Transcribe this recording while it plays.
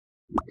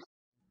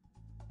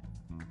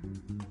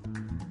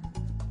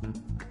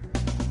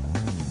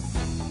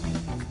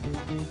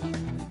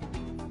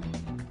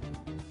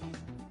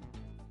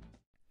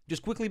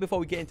Just quickly before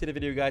we get into the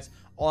video, guys,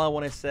 all I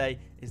want to say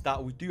is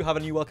that we do have a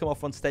new welcome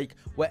offer on Stake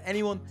where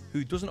anyone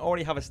who doesn't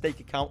already have a Stake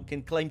account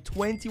can claim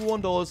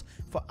 $21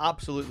 for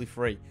absolutely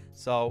free.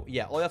 So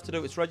yeah, all you have to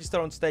do is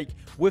register on Stake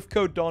with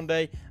code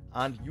Donde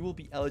and you will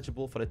be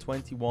eligible for the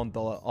 $21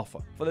 offer.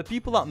 For the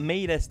people that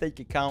made a Stake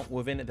account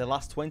within the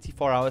last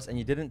 24 hours and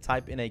you didn't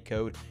type in a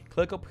code,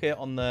 click up here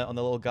on the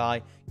little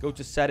guy, go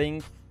to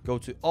settings, go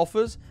to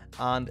offers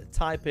and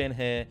type in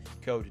here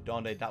code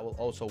Donde. That will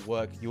also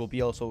work. You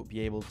will also be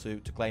able to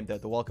claim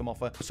the welcome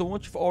offer. So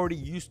once you've already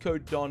used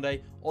code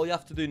Donde, all you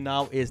have to do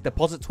now is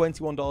deposit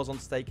 $21 on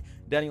Stake.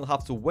 Then you'll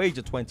have to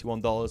wager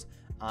 $21.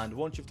 And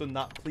once you've done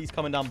that, please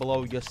comment down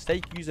below your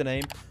Stake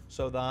username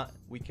so that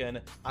we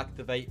can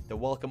activate the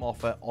welcome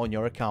offer on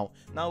your account.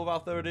 Now,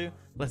 without further ado,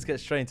 let's get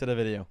straight into the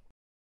video.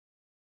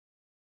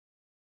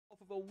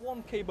 For a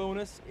 1k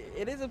bonus,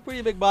 it is a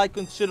pretty big buy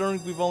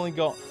considering we've only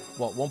got,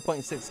 what,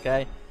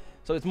 1.6k.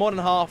 So it's more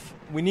than half.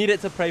 We need it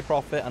to pay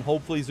profit, and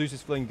hopefully Zeus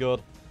is feeling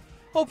good.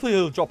 Hopefully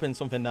he'll drop in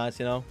something nice,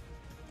 you know.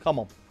 Come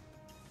on.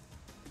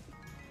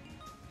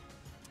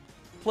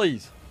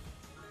 Please.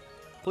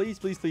 Please,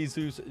 please, please,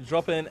 Zeus,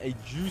 drop in a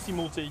juicy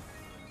multi.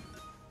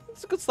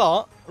 It's a good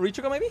start.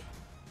 Retrigger, maybe?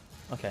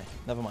 Okay,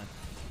 never mind.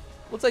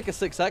 We'll take a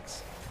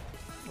 6x.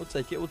 We'll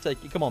take it, we'll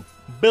take it. Come on.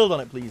 Build on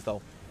it, please,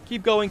 though.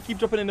 Keep going, keep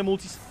dropping in the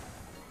multis.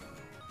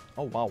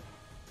 Oh, wow.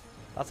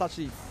 That's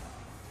actually...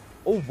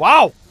 Oh,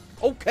 wow.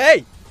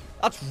 Okay.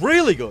 That's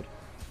really good.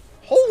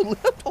 Holy...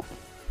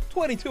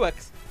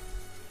 22x.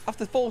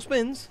 After 4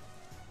 spins.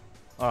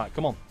 All right,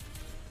 come on.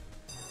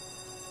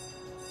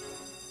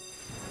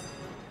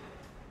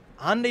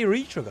 And a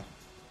retrigger.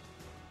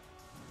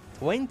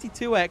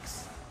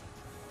 22x.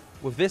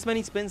 With this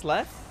many spins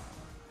left.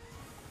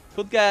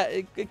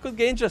 It could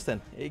get interesting.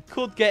 It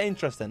could get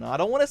interesting. I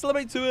don't want to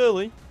celebrate too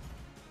early.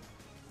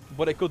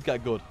 But it could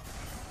get good.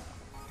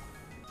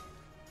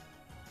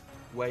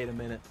 Wait a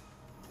minute.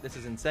 This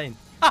is insane.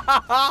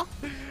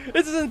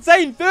 This is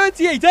insane.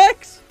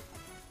 38x.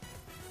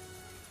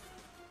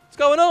 What's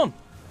going on?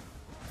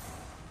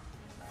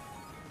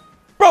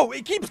 Bro,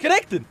 it keeps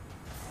connecting.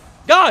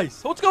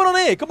 Guys, what's going on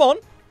here? Come on.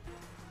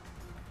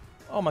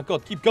 Oh my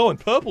god, keep going.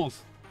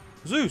 Purples.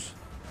 Zeus.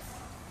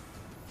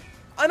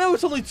 I know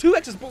it's only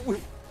 2x's, but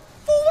with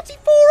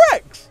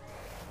 44x.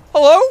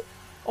 Hello?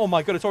 Oh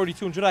my god, it's already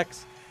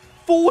 200x.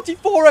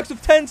 44x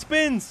with 10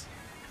 spins.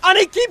 And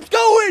it keeps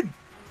going.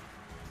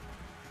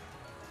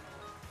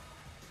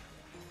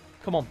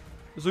 Come on.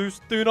 Zeus,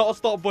 do not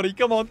stop, buddy.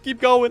 Come on, keep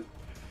going.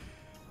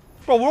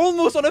 Bro, we're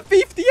almost on a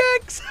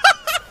 50x.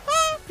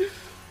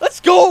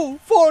 Let's go.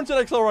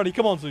 400x already.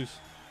 Come on, Zeus.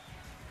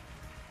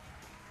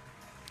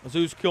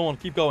 Zeus, come on,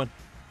 keep going.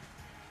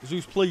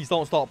 Zeus, please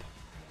don't stop.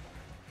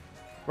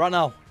 Right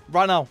now.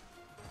 Right now.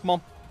 Come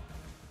on.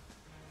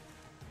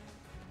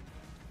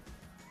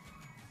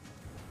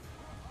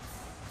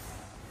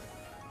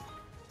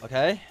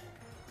 Okay.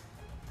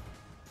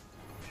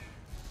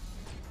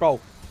 Bro,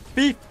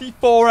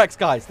 54x,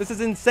 guys. This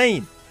is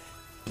insane.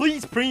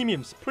 Please,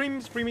 premiums.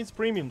 Premiums, premiums,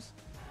 premiums.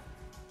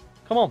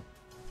 Come on.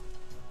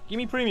 Give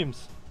me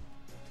premiums.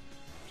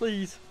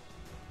 Please.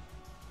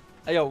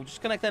 Hey, yo,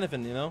 just connect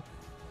anything, you know?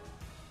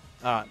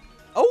 Alright.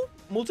 Oh,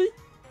 multi.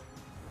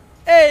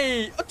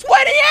 Hey, a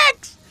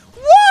 20x!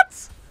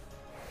 What?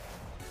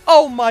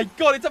 Oh my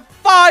god, it's a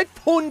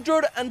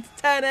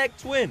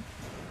 510x win.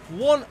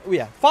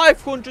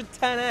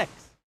 510x.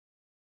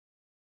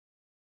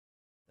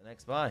 The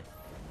next buy.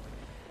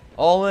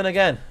 All in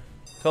again.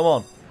 Come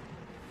on.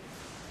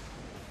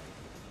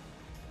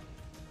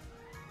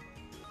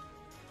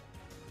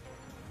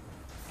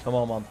 Come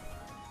on, man.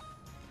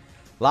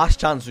 Last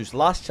chance, Zeus.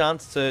 Last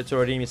chance to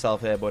redeem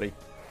yourself here, buddy.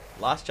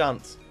 Last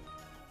chance.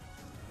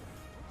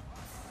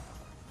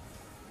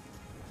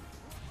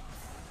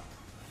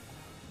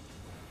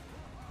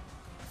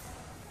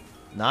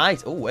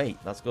 Nice. Oh, wait.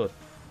 That's good.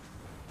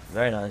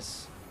 Very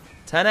nice.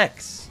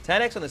 10x.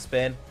 10x on the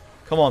spin.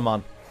 Come on,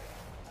 man.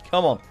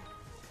 Come on.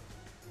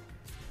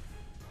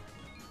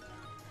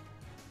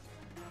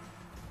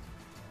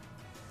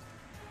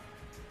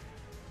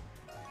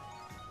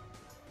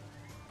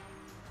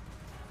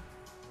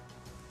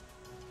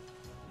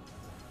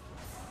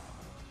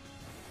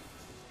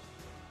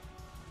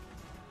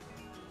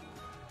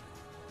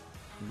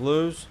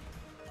 Blues.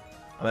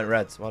 I meant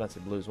reds. Why did I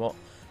say blues? What?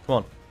 Come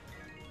on.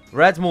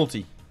 Reds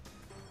multi.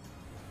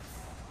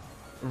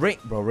 Ring.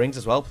 Bro, rings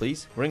as well,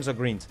 please. Rings or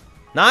greens?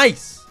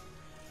 Nice.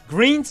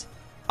 Greens.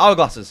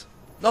 Hourglasses.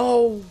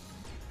 No.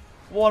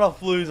 One off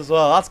blues as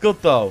well. That's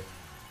good, though.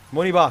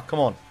 Money back. Come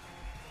on.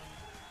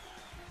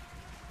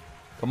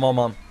 Come on,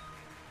 man.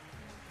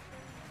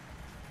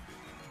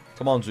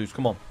 Come on, Zeus.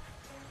 Come on.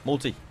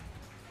 Multi.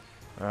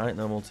 Alright,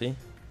 no multi.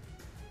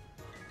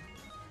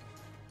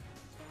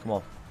 Come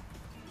on.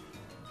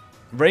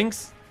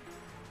 Rings.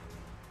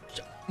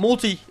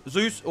 Multi.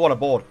 Zeus. What a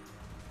board.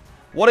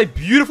 What a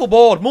beautiful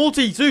board.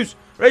 Multi. Zeus.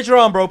 Raise your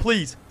arm, bro,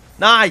 please.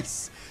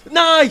 Nice.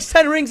 Nice.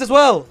 10 rings as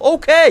well.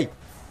 Okay.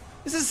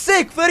 This is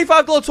sick.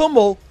 $35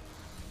 tumble.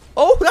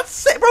 Oh, that's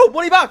sick, bro.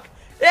 Money back.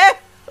 Yeah.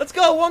 Let's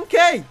go.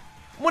 1k.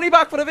 Money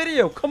back for the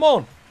video. Come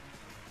on.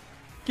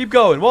 Keep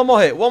going. One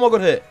more hit. One more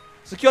good hit.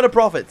 Secure the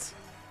profits.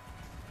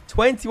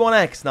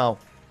 21x now.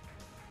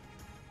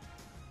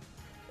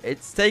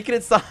 It's taking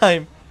its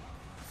time.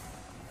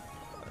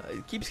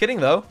 It keeps hitting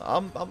though.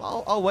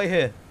 I'll wait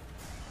here.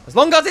 As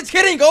long as it's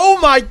hitting. Oh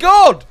my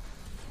god.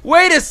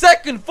 Wait a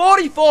second.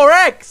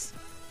 44x.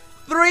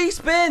 3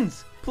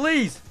 spins.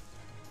 Please.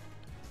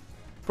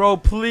 Bro,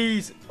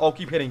 please. Oh,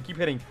 keep hitting. Keep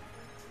hitting.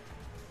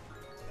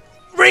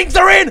 Rings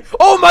are in.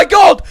 Oh my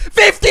god.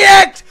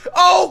 50x.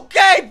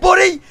 Okay,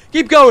 buddy.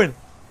 Keep going.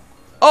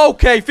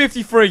 Okay,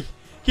 53.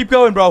 Keep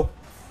going, bro.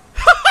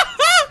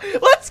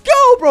 Let's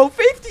go, bro.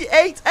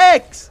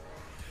 58x.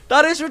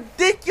 That is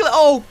ridiculous.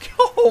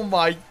 Oh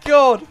my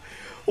god.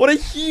 What a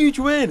huge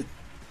win.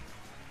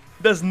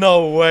 There's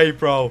no way,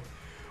 bro.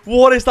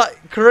 What is that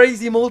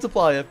crazy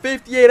multiplier?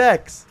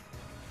 58x.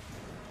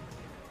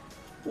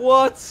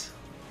 What?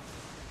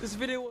 This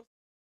video was...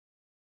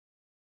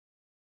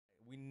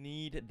 We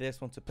need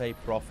this one to pay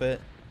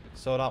profit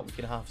so that we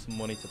can have some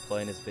money to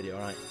play in this video,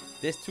 alright?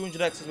 This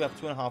 200x, we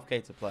have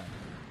 2.5k to play.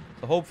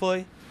 So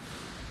hopefully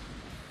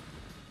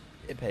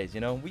it pays,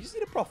 you know? We just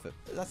need a profit.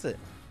 That's it.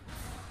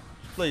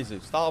 Please do.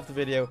 Start off the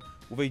video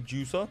with a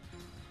juicer.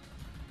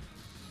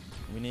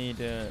 We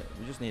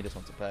just need this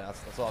one to pay.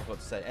 That's all I've got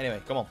to say.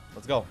 Anyway, come on.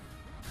 Let's go.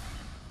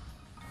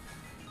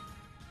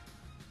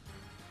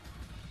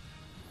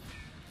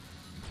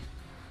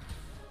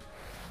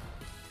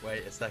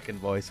 Wait a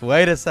second, boys.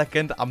 Wait a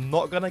second. I'm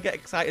not going to get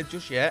excited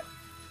just yet.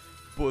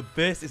 But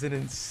this is an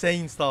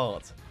insane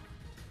start.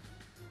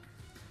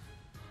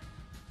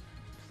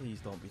 Please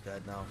don't be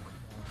dead now.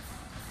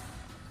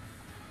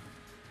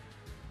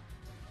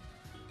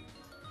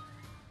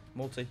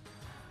 Multi.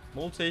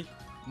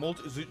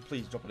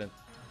 Please drop it in.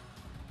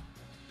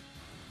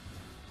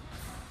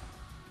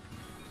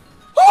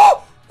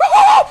 Oh!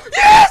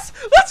 Yes!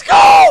 Let's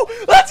go!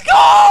 Let's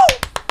go!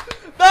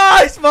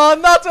 Nice,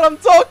 man. That's what I'm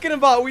talking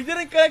about. We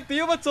didn't connect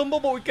the other tumble,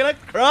 but we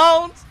connect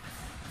crowns.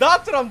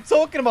 That's what I'm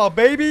talking about,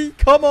 baby.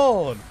 Come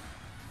on.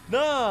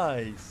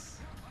 Nice.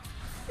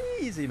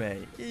 Easy,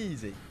 mate.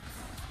 Easy.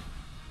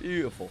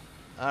 Beautiful.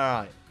 All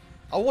right.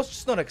 I was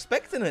just not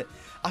expecting it.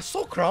 I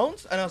saw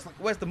crowns, and I was like,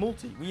 where's the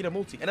multi? We need a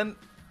multi. And then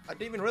I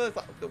didn't even realize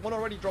that the one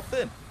already dropped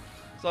in.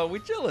 So we're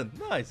chilling.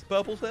 Nice.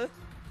 Purple's here.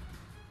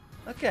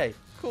 Okay,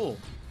 cool.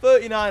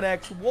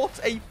 39x. What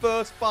a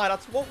first buy.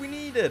 That's what we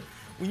needed.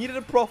 We needed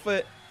a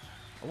profit.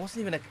 I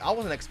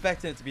wasn't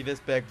expecting it to be this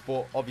big,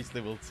 but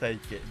obviously we'll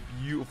take it.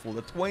 Beautiful.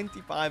 The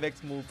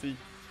 25x multi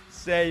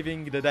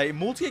saving the day.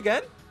 Multi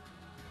again?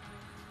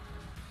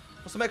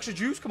 For some extra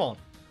juice? Come on.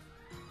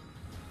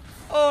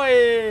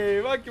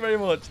 Oi! Thank you very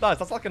much. Nice.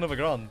 That's like another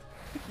grand.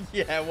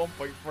 Yeah,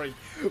 1.3.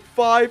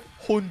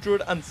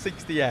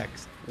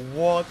 560x.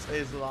 What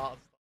is that?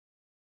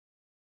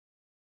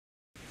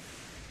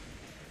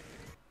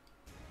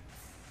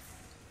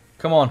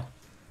 Come on.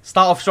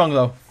 Start off strong,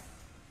 though.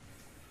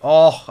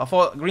 Oh, I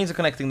thought greens are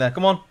connecting there.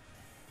 Come on.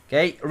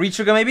 Okay,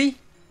 re-trigger maybe?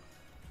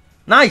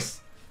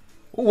 Nice!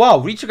 Oh, wow.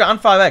 Re-trigger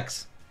and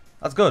 5x.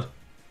 That's good.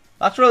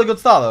 That's a really good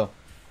start, though.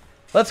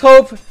 Let's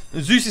hope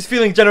Zeus is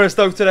feeling generous,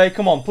 though, today.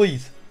 Come on,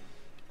 please.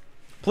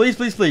 Please,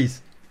 please,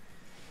 please.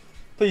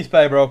 Please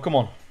pay, bro. Come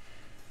on.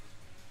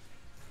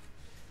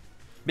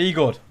 Be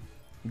good.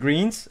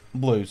 Greens,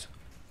 blues.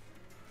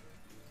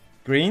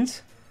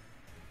 Greens.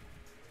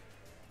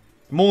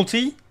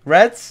 Multi,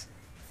 reds.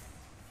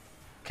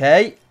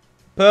 Okay.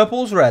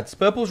 Purples, reds.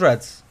 Purples,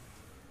 reds.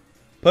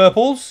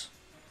 Purples.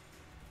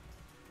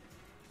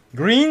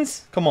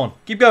 Greens. Come on.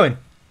 Keep going.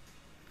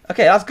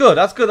 Okay, that's good.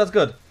 That's good. That's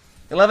good.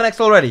 11x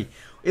already.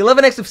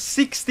 11x of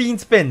 16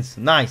 spins.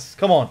 Nice.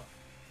 Come on.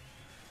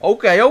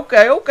 Okay,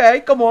 okay, okay.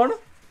 Come on.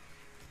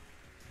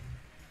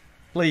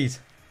 Please.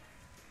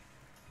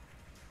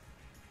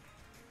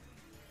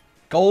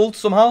 Gold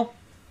somehow.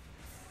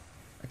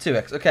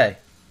 2x. Okay.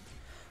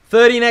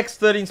 13x,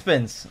 13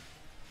 spins.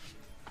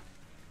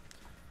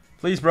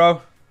 Please,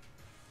 bro.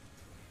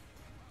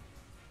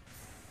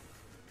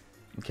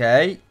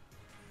 Okay.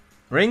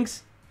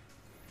 Rings.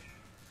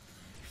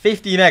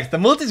 15x. The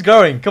multi's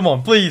growing. Come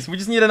on, please. We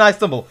just need a nice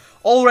tumble.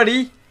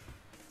 Already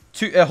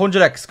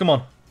 100x. Come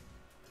on.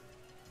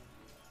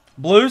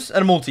 Blues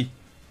and a multi.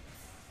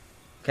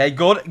 Okay,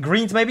 good.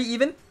 Greens maybe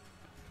even?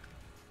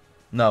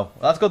 No.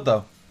 That's good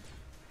though.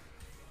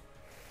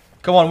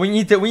 Come on, we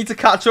need to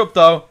catch up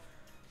though.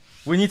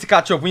 We need to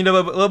catch up. We need a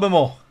little bit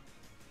more.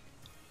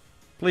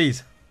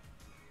 Please.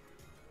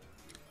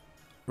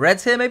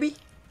 Reds here maybe?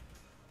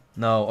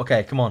 No.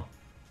 Okay, come on.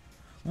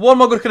 One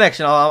more good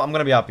connection. I'm going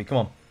to be happy. Come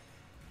on.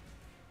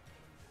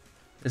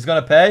 It's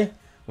going to pay.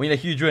 We need a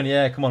huge win.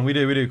 Yeah, come on. We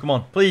do. Come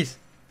on. Please.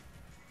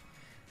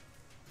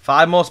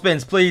 5 more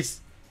spins,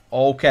 please.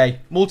 Okay.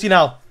 Multi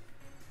now.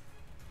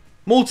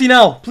 Multi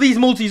now. Please,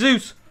 multi,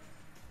 Zeus.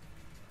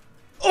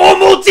 Oh,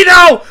 multi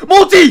now.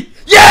 Multi.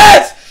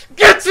 Yes.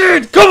 Get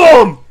in. Come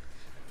on.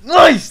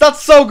 Nice.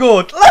 That's so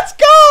good. Let's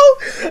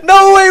go.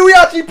 No way we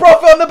actually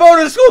profit on the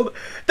bonus club.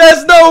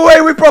 There's no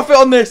way we profit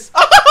on this.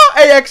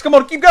 8x. Come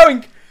on. Keep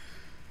going.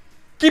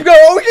 Keep going.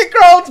 Oh, we get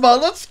crowns, man.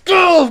 Let's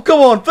go.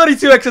 Come on.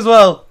 32x as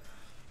well.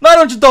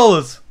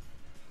 $900.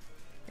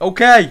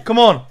 Okay, come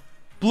on.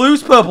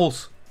 Blues,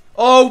 purples.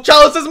 Oh,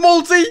 Chalice's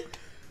multi.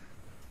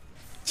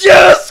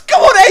 Yes.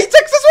 Come on. 8x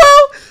as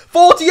well.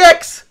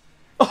 40x.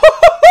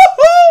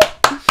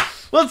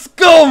 Let's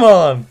go,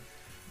 man.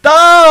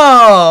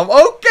 Damn.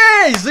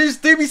 Okay. Zeus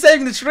do be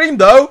saving the stream,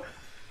 though.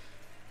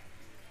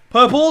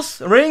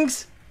 Purples.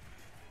 Rings.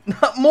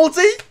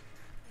 Multi.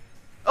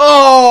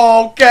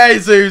 Oh, okay,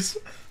 Zeus.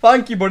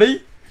 Thank you,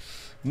 buddy.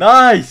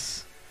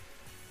 Nice.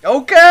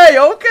 Okay,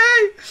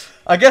 okay.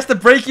 I guess the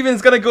break-even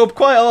is going to go up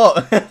quite a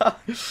lot.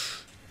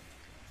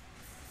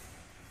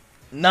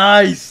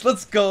 Nice.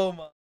 Let's go,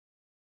 man.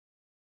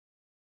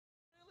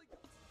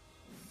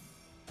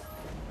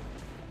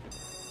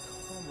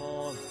 Come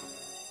on.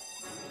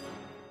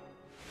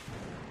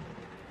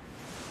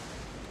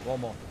 One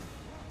more.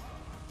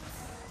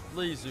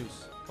 Please,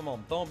 Zeus. Come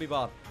on. Don't be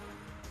bad.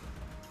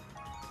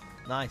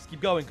 Nice. Keep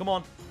going. Come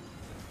on.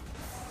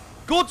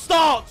 Good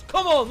start.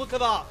 Come on. Look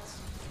at that.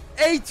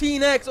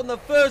 18x on the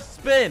first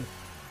spin.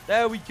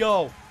 There we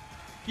go.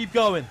 Keep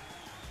going.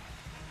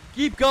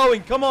 Keep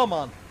going. Come on,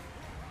 man.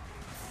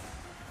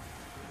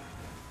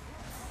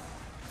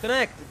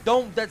 Connect.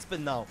 Don't dead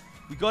spin now.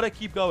 We got to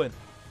keep going.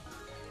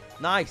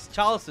 Nice.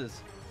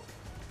 Chalices.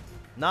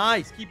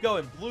 Nice. Keep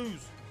going.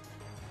 Blues.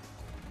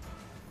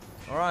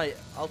 All right.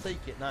 I'll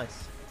take it.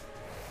 Nice.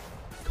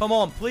 Come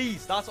on,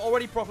 please. That's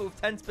already profit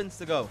with 10 spins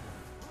to go.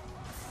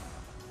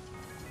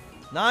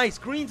 Nice.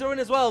 Greens are in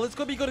as well. This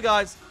could be good,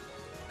 guys.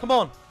 Come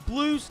on.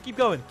 Blues, keep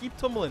going. Keep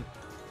tumbling.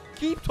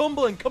 Keep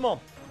tumbling. Come on.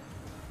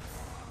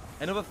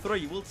 Another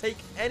 3. We'll take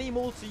any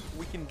multi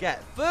we can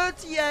get.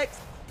 30x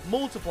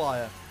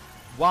multiplier.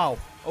 Wow.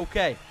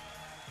 Okay.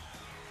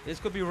 This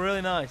could be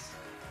really nice.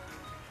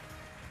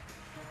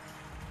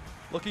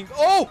 Looking.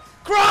 Oh!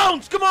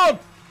 Crowns! Come on!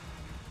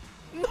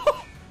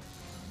 No!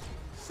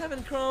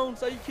 7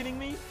 crowns. Are you kidding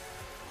me?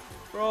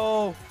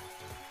 Bro.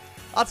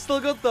 That's still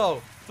good,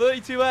 though.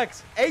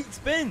 32x. 8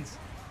 spins.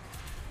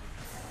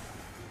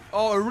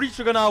 Oh, a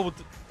retrigger now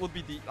would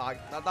be deep. Like,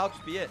 that would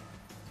just be it.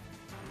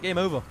 Game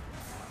over.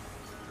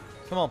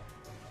 Come on.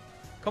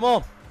 Come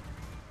on.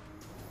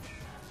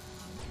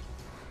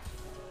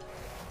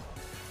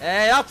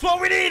 Hey, that's what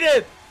we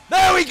needed.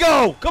 There we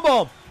go. Come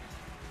on.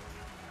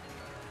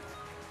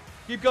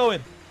 Keep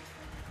going.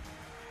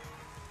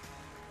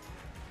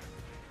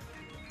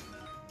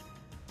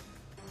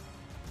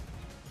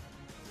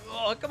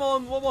 Oh, come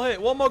on. One more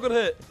hit. One more good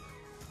hit.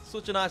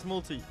 Such a nice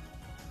multi.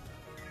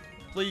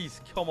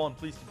 Please, come on.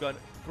 Please keep going.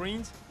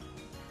 Greens.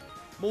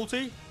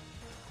 Multi.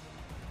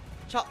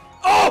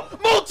 Oh!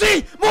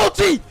 Multi!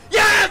 Multi!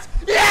 Yes!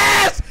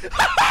 Yes!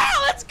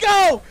 Let's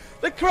go!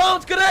 The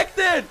crown's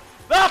connected!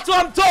 That's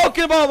what I'm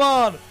talking about,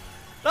 man!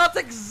 That's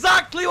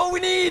exactly what we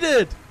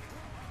needed!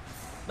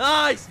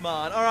 Nice,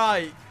 man.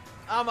 Alright.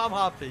 I'm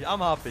happy. I'm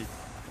happy.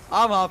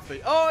 I'm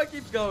happy. Oh, it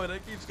keeps going.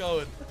 It keeps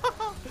going.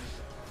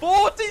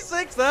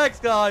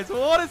 46x, guys.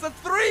 What is a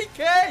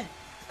 3k?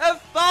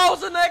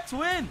 1,000x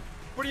win.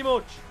 Pretty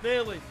much.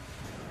 Nearly.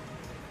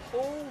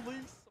 Holy.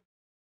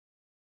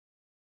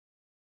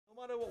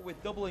 No matter what, we're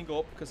doubling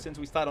up because since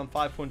we started on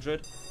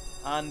 500.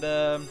 And,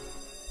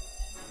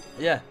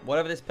 yeah,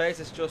 whatever this pays,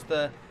 it's just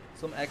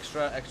some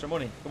extra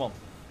money. Come on.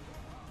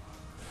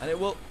 And it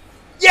will.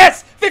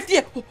 Yes!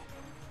 50!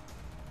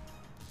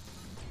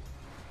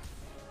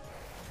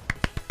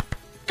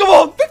 Come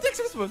on!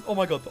 50x! Oh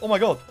my god. Oh my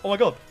god. Oh my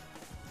god.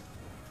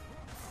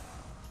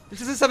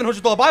 This is a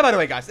 $700 buy, by the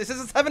way, guys. This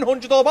is a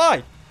 $700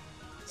 buy.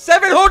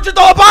 $700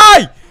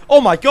 buy!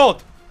 Oh my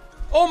god.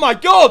 Oh my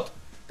god.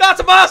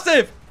 That's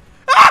massive.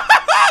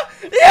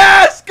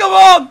 Yes! Come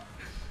on.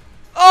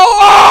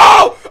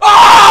 Oh! Oh!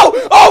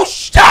 Oh! Oh!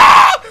 Shit!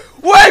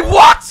 Wait,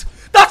 what?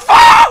 That's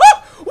far!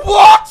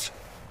 What?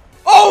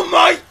 Oh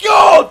my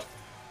god!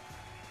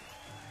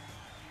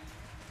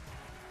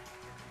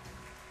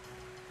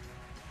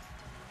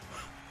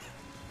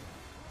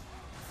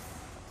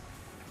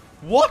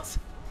 What?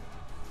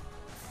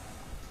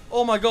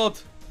 Oh my god.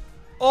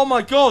 Oh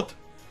my god.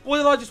 What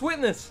did I just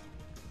witness?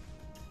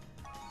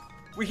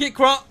 We hit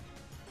crowd.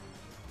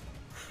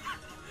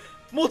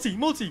 Multi.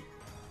 We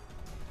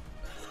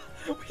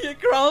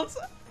hit crowns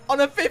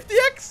on a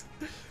 50x?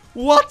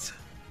 What?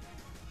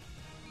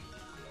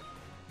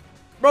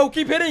 Bro,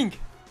 keep hitting.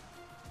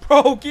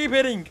 Bro, keep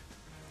hitting.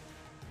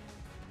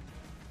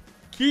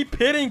 Keep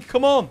hitting.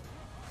 Come on.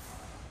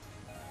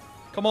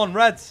 Come on,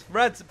 reds,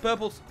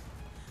 purples.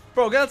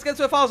 Bro, let's get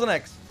to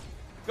 1,000x.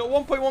 Got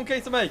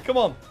 1.1k to make. Come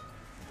on.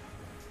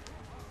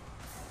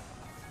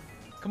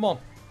 Come on.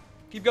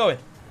 Keep going.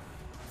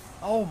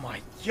 Oh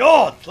my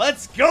god.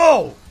 Let's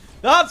go.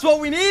 That's what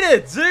we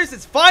needed. Zeus,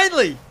 it's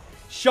finally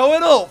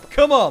showing up.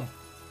 Come on.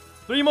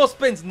 3 more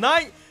spins.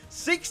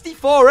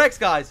 64x,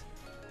 guys.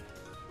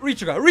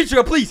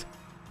 Retrigger, please.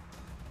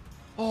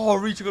 Oh,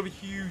 retrigger will be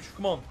huge.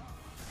 Come on.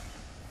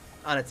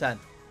 And a 10.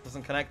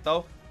 Doesn't connect,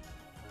 though.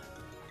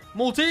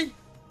 Multi.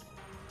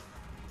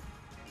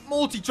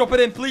 Drop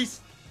it in,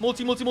 please.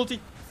 Multi.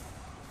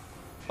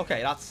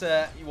 Okay, that's,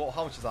 what,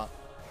 how much is that?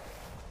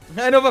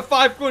 Another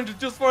 500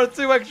 just for a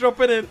 2x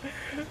dropping in.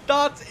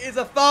 That is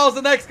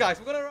 1,000x, guys.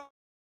 We're gonna...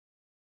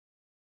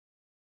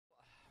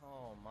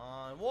 Oh,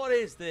 man. What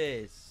is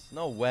this?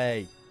 No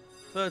way.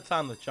 Third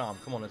time the charm.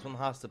 Come on, this one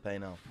has to pay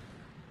now.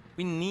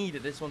 We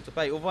needed this one to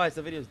pay. Otherwise,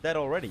 the video's dead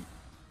already.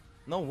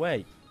 No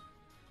way.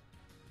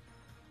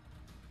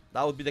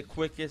 That would be the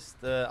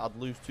quickest I'd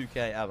lose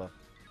 2k ever.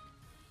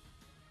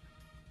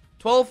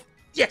 12.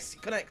 Yes,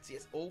 it connects.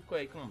 Yes.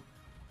 Okay, come on.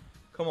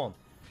 Come on.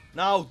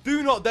 Now,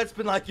 do not dead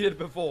spin like you did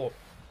before.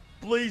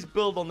 Please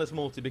build on this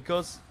multi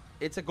because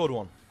it's a good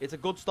one. It's a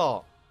good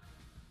start.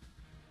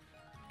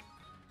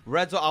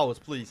 Reds are ours,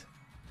 please.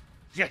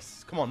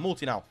 Yes. Come on,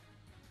 multi now.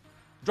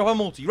 Drop a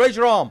multi. Raise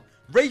your arm.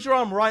 Raise your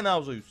arm right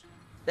now, Zeus.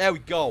 There we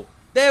go.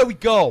 There we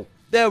go.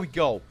 There we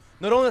go.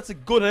 Not only that's a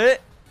good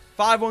hit,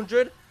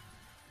 500.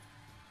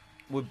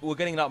 We're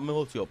getting that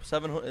multi up.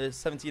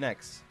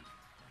 17x.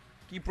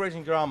 Keep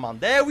raising your arm, man.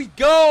 There we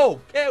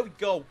go. There we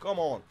go. Come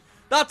on.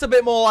 That's a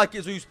bit more like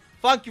it, Zeus.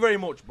 Thank you very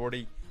much,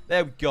 buddy.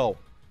 There we go.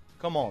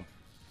 Come on.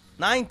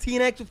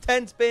 19x with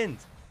 10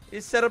 spins.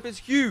 His setup is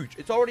huge.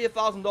 It's already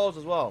 $1,000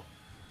 as well.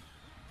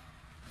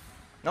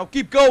 Now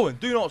keep going.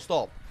 Do not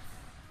stop.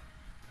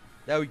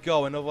 There we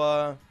go.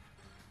 Another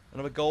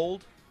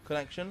gold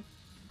connection.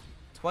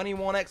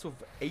 21x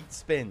with 8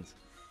 spins.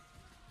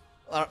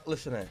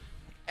 Listen here.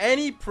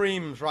 Any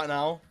premiums right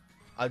now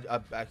are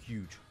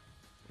huge.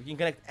 We can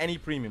connect any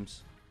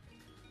premiums.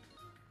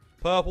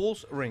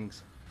 Purples,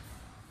 rings.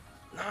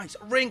 Nice.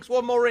 Rings.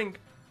 One more ring.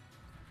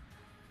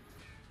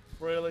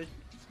 Really?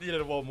 Just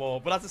needed one more.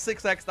 But that's a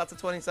 6x. That's a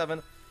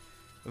 27.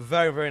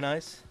 Very, very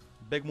nice.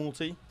 Big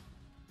multi.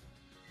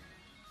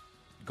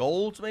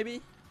 Gold,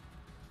 maybe?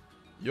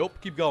 Yup.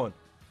 Keep going.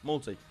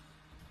 Multi.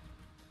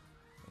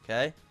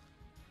 Okay.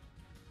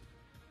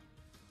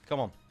 Come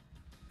on.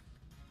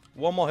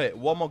 One more hit.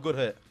 One more good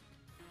hit.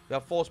 We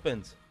have 4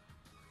 spins.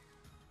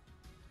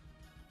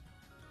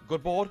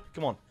 Good board.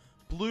 Come on.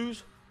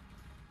 Blues.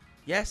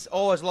 Yes.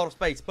 Oh, there's a lot of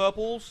space.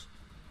 Purples.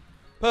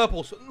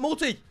 Purples.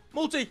 Multi.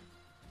 Multi.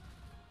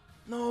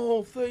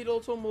 No.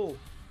 $30 tumble.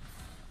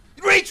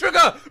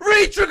 Re-trigger.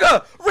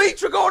 Re-trigger.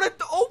 Re-trigger on it.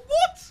 Oh,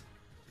 what?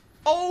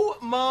 Oh,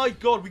 my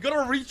God. We got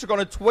a re-trigger on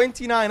a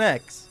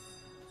 29x.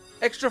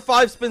 Extra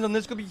 5 spins on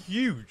this could be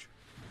huge.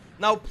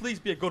 Now, please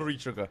be a good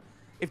re-trigger.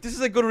 If this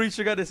is a good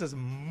re-trigger, this is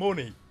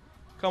money.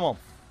 Come on.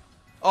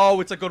 Oh,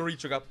 it's a good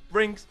re-trigger.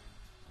 Rings.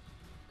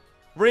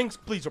 Rings.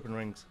 Please drop in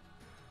rings.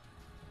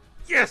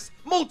 Yes!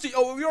 Multi!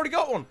 Oh, we already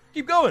got one.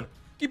 Keep going.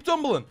 Keep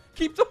tumbling.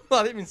 Keep tumbling.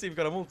 I didn't even see we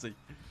got a multi.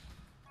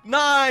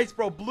 Nice,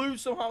 bro. Blue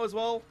somehow as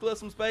well. Clear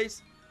some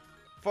space.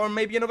 For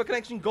maybe another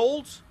connection.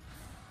 Golds.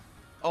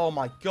 Oh,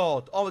 my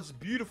God. Oh, it's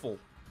beautiful.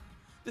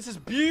 This is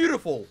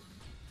beautiful.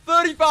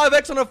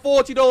 35x on a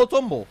 $40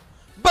 tumble.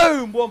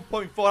 Boom!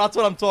 1.4. That's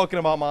what I'm talking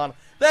about, man.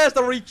 There's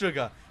the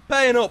re-trigger.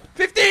 Paying up.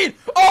 15!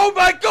 Oh,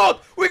 my God!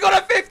 We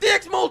got a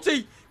 50x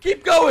multi!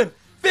 Keep going.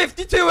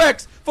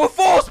 52x for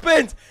 4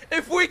 spins.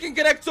 If we can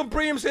connect some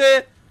premiums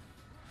here.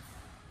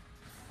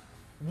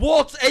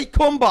 What a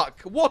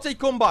comeback. What a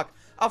comeback.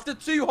 After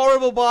 2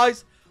 horrible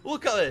buys.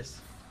 Look at this.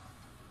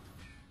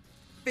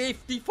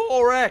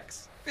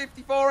 54x.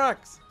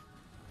 54x.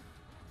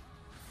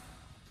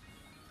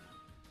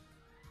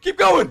 Keep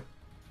going.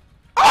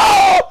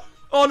 Oh!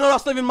 Oh, no,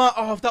 that's not even Max.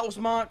 Oh, if that was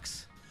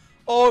Max.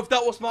 Oh, if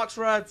that was Max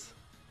Reds.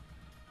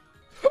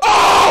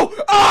 Oh!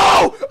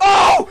 Oh!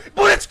 Oh!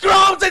 But it's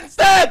crowns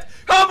instead!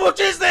 How much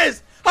is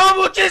this? How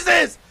much is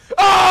this?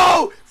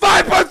 Oh!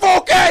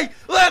 5.4k!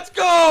 Let's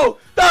go!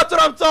 That's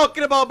what I'm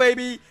talking about,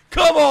 baby.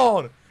 Come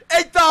on!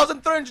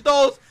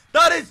 $8,300.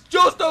 That is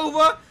just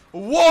over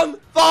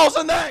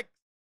 1,000x.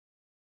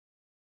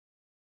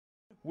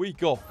 We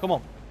go. Come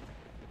on.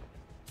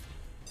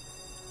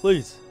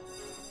 Please.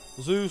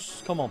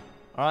 Zeus, come on.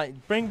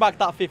 Alright, bring back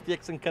that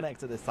 50x and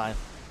connect it this time.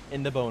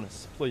 In the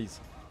bonus, please.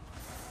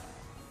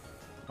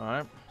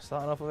 Alright,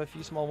 starting off with a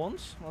few small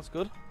ones. That's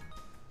good.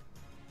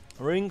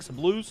 Rings,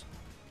 blues.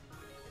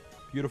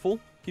 Beautiful.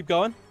 Keep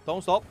going.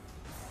 Don't stop.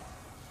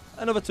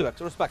 Another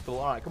 2x. Respectable.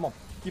 Alright, come on.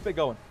 Keep it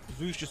going.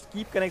 Zeus, just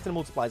keep connecting the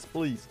multipliers,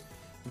 please.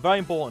 Very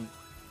important.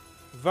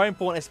 Very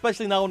important,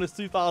 especially now on this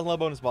 $2,000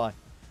 bonus buy.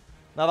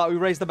 Now that we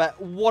raised the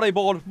bet. What a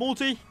board.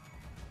 Multi.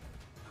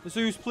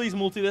 Zeus, please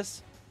multi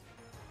this.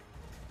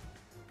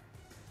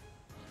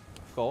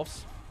 Of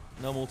course.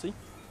 No multi.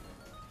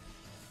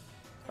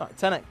 Alright,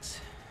 10x.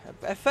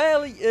 A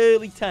fairly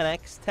early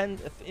 10x.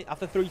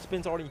 After 3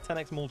 spins, already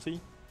 10x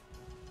multi.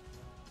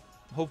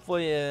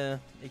 Hopefully, it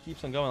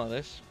keeps on going like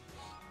this.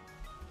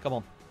 Come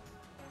on.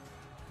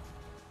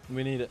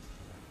 We need it.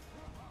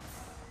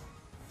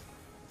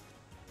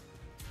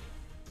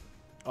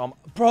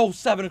 Bro,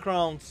 7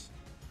 crowns.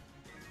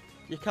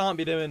 You can't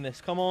be doing this.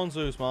 Come on,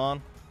 Zeus,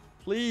 man.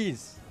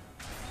 Please.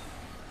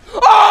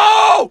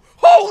 Oh!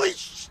 Holy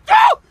shit!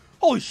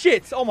 Holy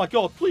shit! Oh my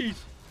God,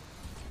 please.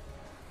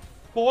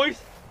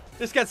 Boys,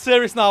 this gets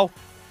serious now.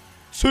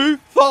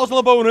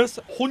 $2,000 bonus,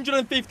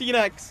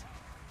 115x.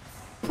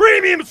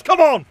 Premiums, come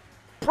on!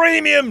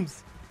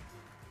 Premiums!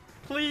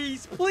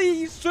 Please,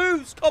 please,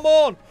 Zeus, come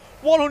on!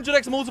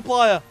 100x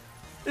multiplier.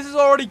 This is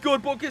already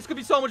good, but this could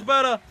be so much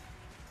better.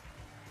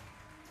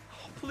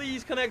 Oh,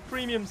 please connect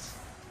premiums.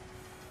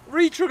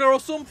 Retrigger or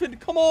something.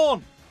 Come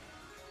on.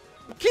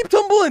 Keep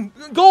tumbling.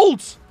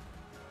 Golds.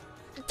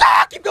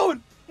 Ah, keep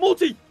going.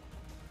 Multi.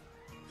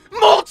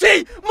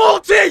 Multi.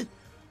 Multi.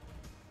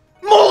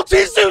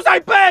 Multi, Zeus, I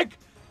beg.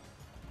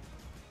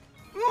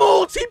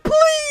 Multi,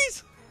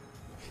 please.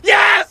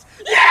 Yes.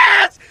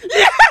 Yes.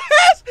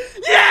 Yes.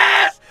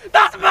 Yes.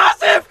 That's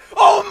massive.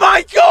 Oh,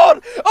 my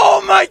God.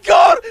 Oh, my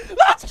God.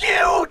 That's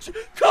huge.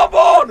 Come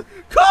on.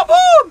 Come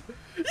on.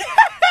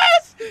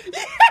 Yes.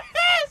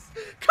 Yes.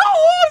 Come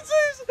on,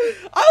 Zeus.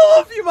 I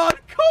love you, man.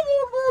 Come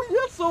on, man.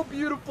 You're so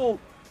beautiful.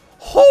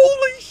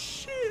 Holy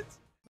shit.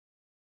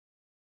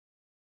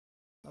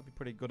 That'd be a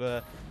pretty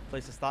good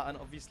place to start. And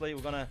obviously,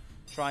 we're going to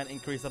try and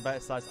increase the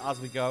bet size as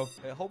we go.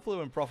 Hopefully,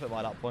 we're in profit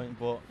by that point.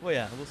 But, well,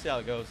 yeah, we'll see how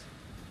it goes.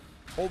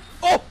 Oh!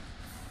 Oh!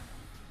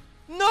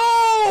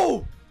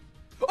 No!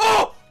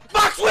 Oh!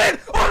 Max win!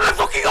 Oh my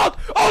fucking God!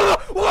 Oh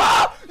no!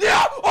 Wow!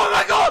 Yeah! Oh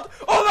my God!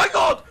 Oh my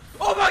God!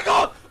 Oh my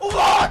God! Oh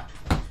my!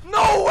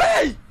 No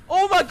way!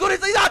 Oh my God!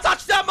 That's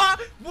actually that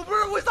Max.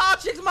 Where's that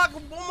actually Max?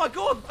 Oh my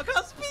God! I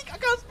can't speak! I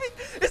can't speak!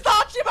 Is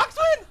that actually Max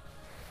win?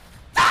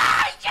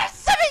 Ah!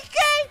 Yes! 7K!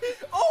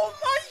 Oh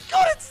my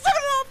God! It's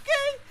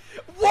 7.5K!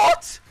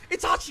 What?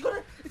 It's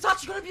actually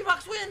gonna be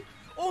Max win!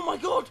 Oh my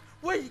God!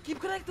 Wait! Keep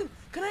connecting!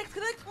 Connect!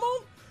 Come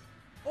on!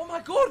 Oh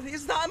my God,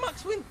 is that a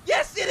max win?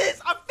 Yes, it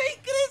is. I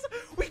think it is.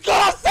 We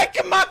got a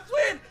second max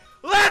win.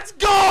 Let's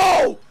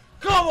go.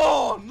 Come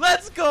on,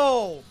 let's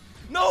go.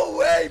 No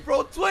way,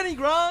 bro. 20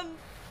 grand.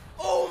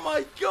 Oh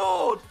my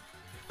God.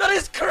 That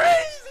is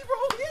crazy, bro.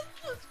 Yes,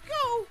 let's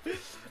go.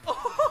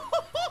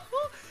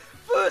 Oh,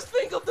 first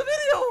thing of the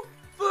video.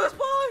 First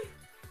buy.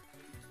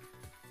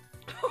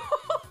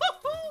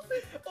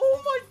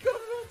 Oh my God, I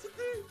don't know what to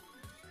do.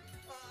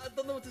 I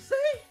don't know what to say.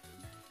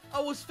 I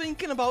was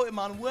thinking about it,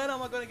 man. When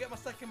am I going to get my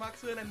second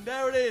max win? And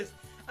there it is.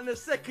 And the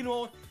second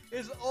one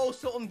is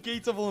also on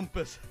Gate of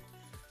Olympus.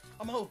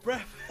 I'm out of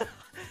breath. Oh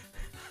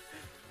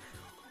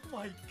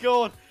my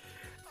God.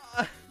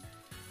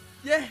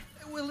 Yeah,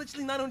 we're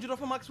literally 900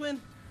 off a max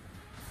win.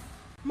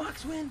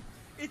 Max win.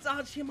 It's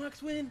actually a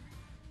max win.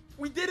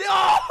 We did it.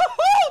 Oh,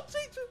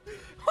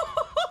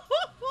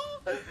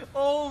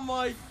 oh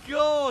my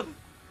God.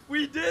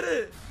 We did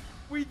it.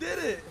 We did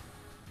it.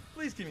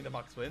 Please give me the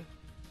max win.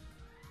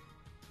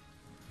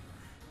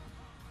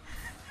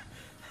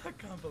 I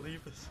can't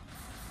believe this.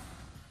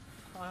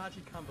 I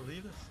actually can't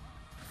believe this.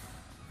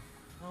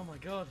 Oh my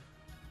God.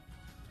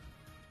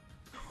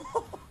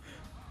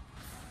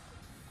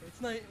 It's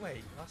not.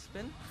 Wait, last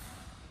spin?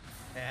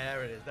 Yeah,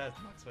 there it is. There's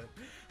the max win.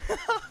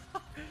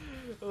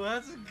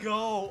 Let's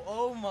go.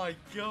 Oh my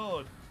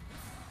God.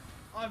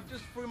 I've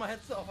just threw my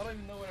headset off. I don't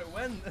even know where it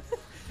went.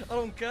 I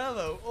don't care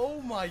though. Oh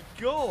my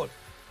God.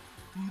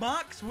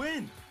 Max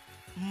win.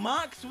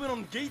 Max win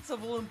on Gates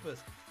of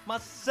Olympus. My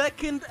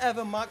second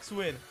ever max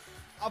win.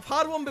 I've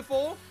had one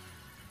before,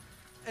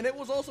 and it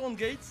was also on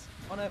Gates,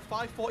 on a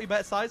 540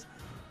 bet size,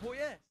 but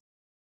yeah.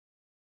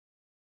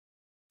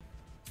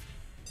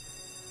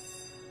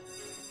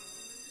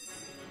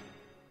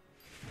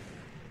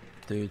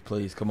 Dude,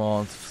 please, come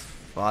on.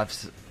 Oh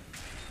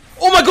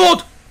my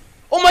God!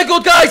 Oh my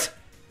God, guys!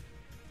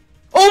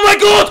 Oh my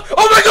God!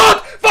 Oh my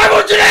God!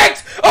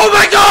 500x! Oh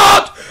my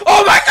God!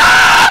 Oh my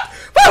God!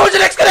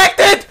 500x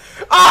connected!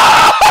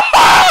 Ah!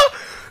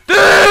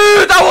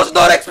 Dude, I was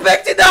not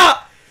expecting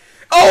that!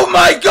 Oh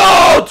my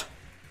God!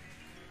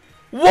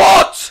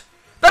 What?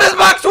 That is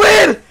max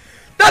win!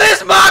 That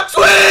is max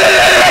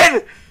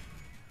win!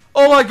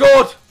 Oh my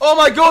God! Oh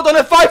my God! On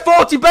a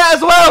 540 bet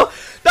as well!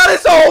 That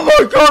is, oh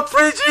my God,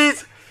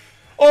 3Gs!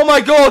 Oh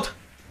my God!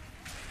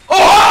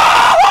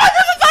 Oh!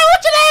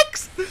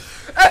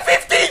 500x! At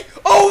 50!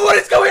 Oh, what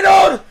is going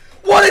on?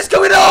 What is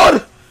going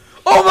on?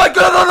 Oh my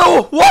God, I don't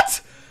know!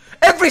 What?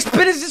 Every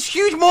spin is just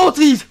huge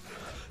multis!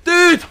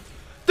 Dude!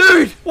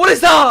 Dude! What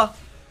is that?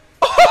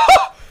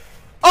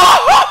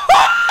 Oh,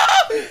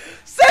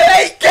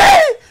 7K!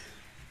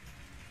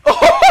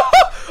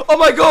 Oh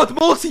my God,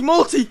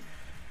 multi!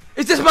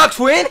 Is this max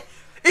win?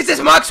 Is this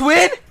max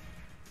win?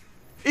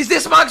 Is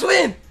this max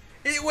win?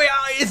 Wait,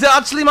 is it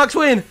actually max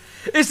win?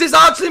 Is this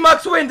actually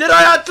max win? Did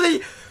I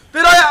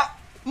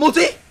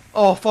multi?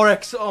 Oh,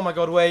 4x. Oh my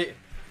God, wait.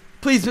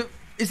 Please,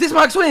 is this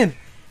max win?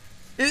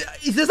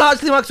 Is this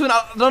actually max win?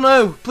 I don't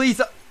know.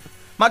 Please,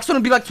 max win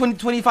would be like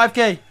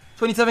 25K,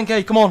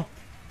 27K. Come on.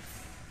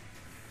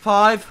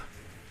 5.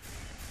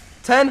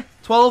 10,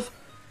 12.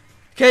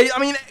 Okay, I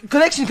mean,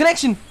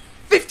 connection.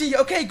 50.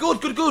 Okay, good.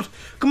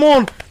 Come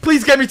on,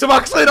 please get me to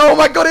max win. Oh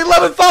my God,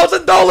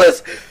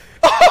 $11,000.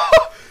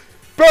 Oh,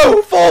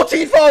 bro,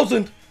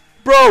 14,000.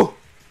 Bro.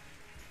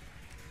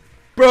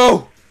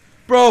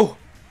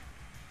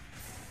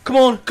 Come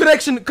on,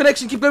 connection.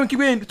 Keep going.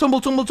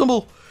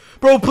 Tumble.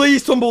 Bro,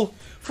 please, tumble.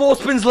 4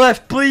 spins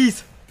left,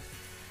 please.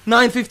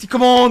 950.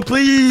 Come on,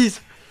 please.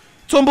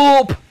 Tumble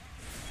up.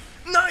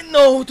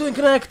 No, don't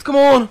connect. Come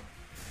on.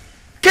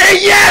 Okay,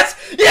 yes!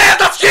 Yeah,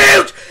 that's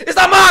huge! Is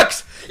that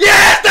max?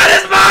 Yes, that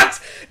is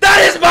max!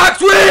 That is max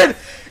win!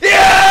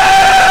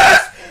 Yeah!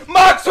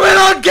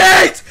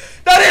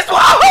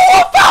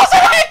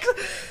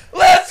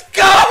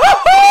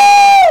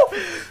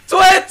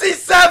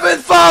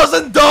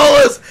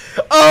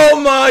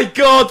 my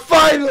God,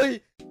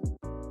 finally!